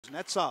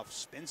Netsov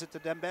spins it to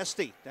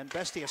Dembesti.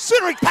 Dembesti, a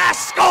centering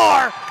pass,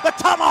 score! The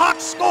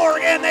Tomahawks score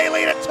again. They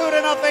lead it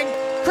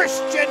 2-0.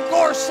 Christian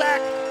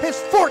Gorscak, his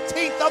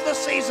 14th of the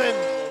season.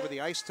 Over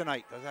the ice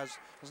tonight.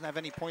 Doesn't have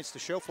any points to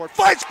show for it.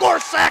 Finds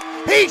Gorscak.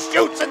 He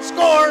shoots and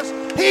scores.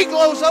 He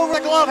glows over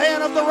the glove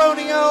hand of the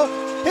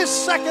Ronio. His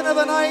second of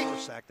the night.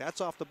 Gorscak, that's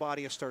off the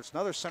body of Starts.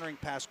 Another centering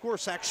pass.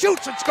 Gorscak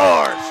shoots and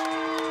scores.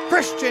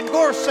 Christian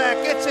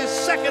Gorscak gets his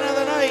second of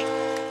the night.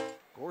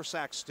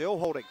 Gorscak still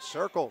holding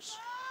circles.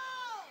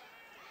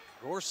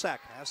 Gorscak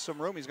has some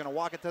room. He's going to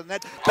walk it to the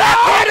net.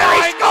 Backhander,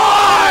 he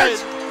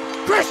scores!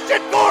 Christian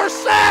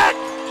Gorscak!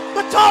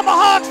 The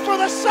Tomahawks for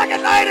the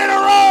second night in a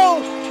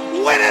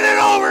row, winning in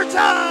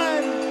overtime!